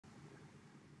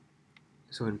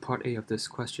So in part A of this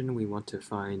question, we want to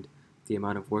find the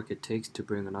amount of work it takes to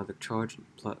bring another charge,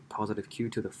 positive Q,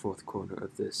 to the fourth corner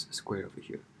of this square over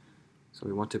here. So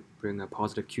we want to bring a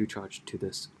positive Q charge to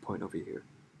this point over here.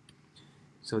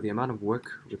 So the amount of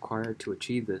work required to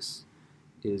achieve this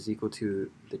is equal to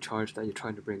the charge that you're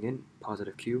trying to bring in,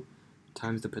 positive Q,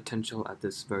 times the potential at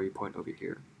this very point over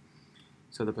here.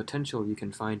 So the potential, you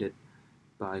can find it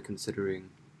by considering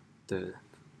the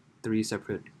three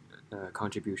separate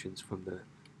contributions from the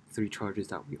three charges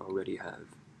that we already have.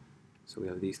 So we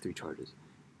have these three charges.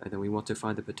 And then we want to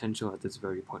find the potential at this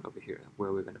very point over here,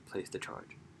 where we're going to place the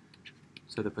charge.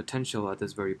 So the potential at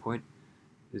this very point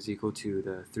is equal to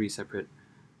the three separate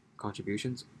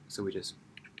contributions, so we just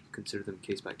consider them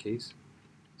case by case.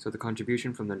 So the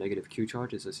contribution from the negative Q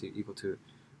charge is equal to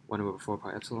 1 over 4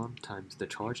 pi epsilon times the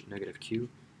charge, negative Q,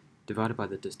 divided by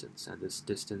the distance, and this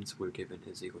distance we're given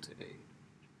is equal to A.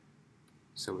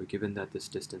 So we're given that this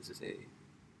distance is A.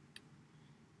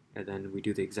 And then we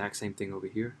do the exact same thing over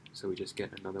here, so we just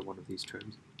get another one of these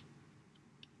terms.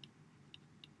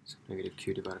 So negative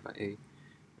Q divided by A.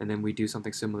 And then we do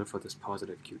something similar for this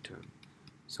positive Q term.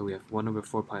 So we have 1 over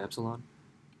 4 pi epsilon,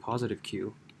 positive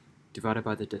Q, divided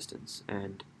by the distance.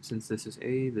 And since this is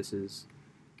A,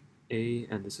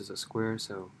 and this is a square,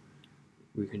 so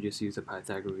we can just use the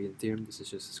Pythagorean theorem. This is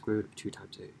just the square root of 2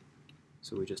 times A.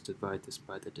 So we just divide this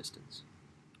by the distance.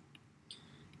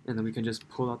 And then we can just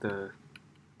pull out the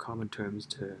common terms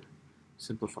to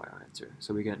simplify our answer.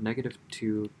 So we get negative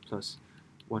 2 plus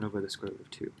 1 over the square root of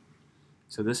 2.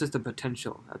 So this is the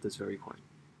potential at this very point.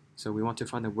 So we want to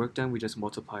find the work done, we just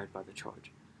multiply it by the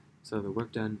charge. So the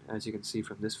work done, as you can see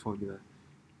from this formula,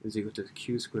 is equal to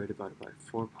Q squared divided by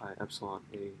 4 pi epsilon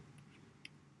A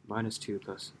minus 2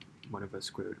 plus 1 over the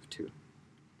square root of 2.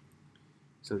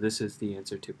 So this is the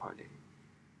answer to part A.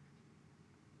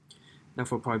 Now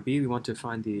for part B, we want to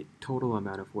find the total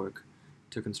amount of work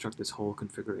to construct this whole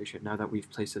configuration, now that we've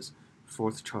placed this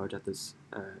fourth charge at this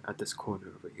corner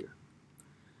over here.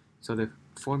 So the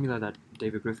formula that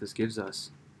David Griffiths gives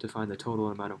us to find the total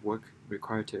amount of work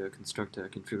required to construct a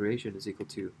configuration is equal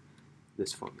to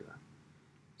this formula.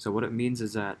 So what it means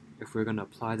is that if we're going to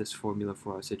apply this formula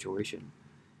for our situation,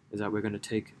 is that we're going to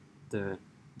take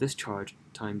this charge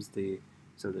times the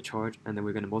charge, and then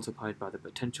we're going to multiply it by the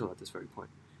potential at this very point.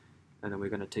 And then we're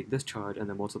going to take this charge and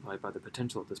then multiply it by the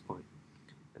potential at this point.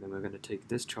 And then we're going to take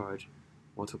this charge,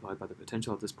 multiplied by the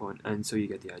potential at this point, and so you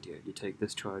get the idea. You take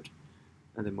this charge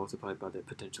and then multiply it by the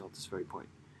potential at this very point.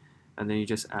 And then you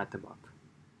just add them up.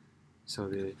 So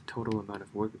the total amount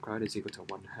of work required is equal to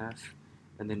 1/2.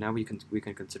 And then now we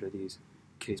can consider these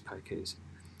case by case.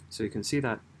 So you can see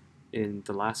that in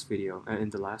the last video, in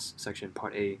the last section,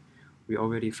 part A, we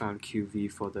already found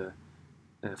QV for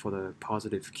the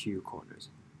positive Q corners.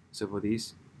 So for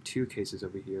these two cases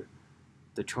over here,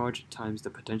 the charge times the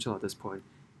potential at this point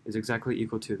is exactly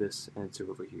equal to this answer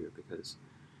over here, because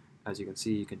as you can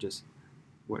see, you can just,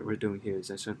 what we're doing here is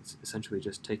essentially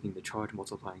just taking the charge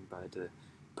multiplying by the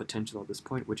potential at this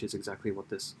point, which is exactly what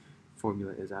this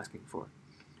formula is asking for.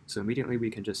 So immediately we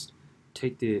can just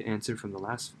take the answer from the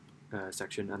last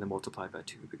section and then multiply by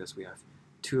 2, because we have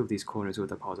two of these corners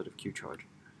with a positive Q charge.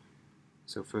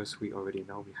 So first, we already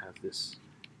know we have this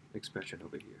expression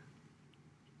over here.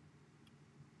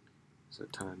 So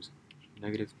times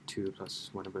negative 2 plus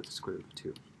 1 over the square root of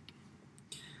 2.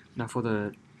 Now for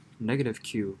the negative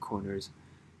Q corners,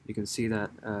 you can see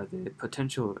that the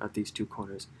potential at these two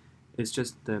corners is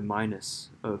just the minus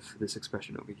of this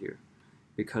expression over here.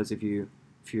 Because if you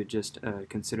just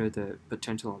consider the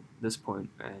potential at this point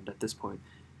and at this point,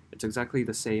 it's exactly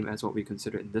the same as what we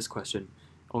considered in this question,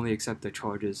 only except the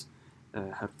charges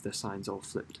have the signs all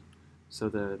flipped. So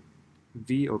the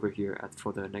V over here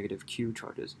for the negative Q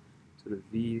charges, so the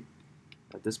V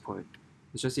at this point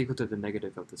is just equal to the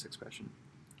negative of this expression.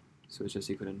 So it's just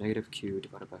equal to negative Q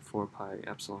divided by 4 pi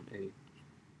epsilon A,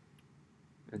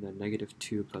 and then negative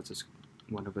 2 plus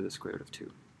 1 over the square root of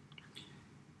 2.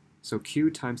 So Q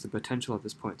times the potential at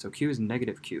this point. So Q is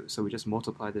negative Q, so we just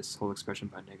multiply this whole expression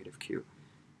by negative Q.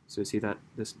 So you see that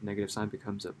this negative sign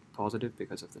becomes a positive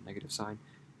because of the negative sign,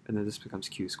 and then this becomes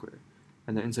Q squared.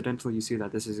 And then incidentally, you see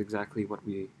that this is exactly what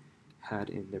we had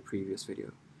in the previous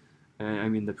video.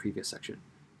 The previous section.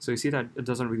 So you see that it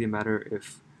doesn't really matter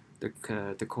if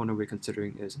the corner we're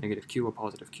considering is negative Q or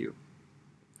positive Q.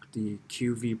 The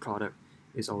QV product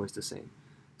is always the same.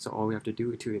 So all we have to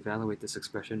do to evaluate this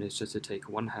expression is just to take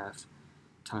 1/2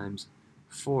 times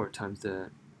 4 times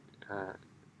the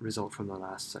result from the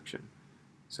last section.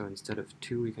 So instead of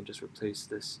 2, we can just replace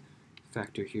this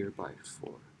factor here by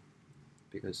 4,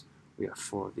 because we have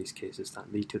 4 of these cases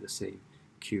that lead to the same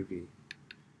QV.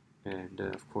 And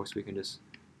of course we can just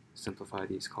simplify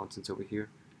these constants over here.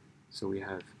 So we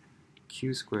have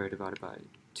q squared divided by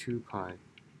 2 pi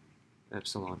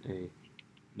epsilon a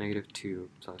negative 2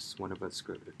 plus 1 over the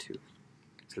square root of 2.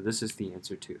 So this is the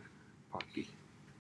answer to part B.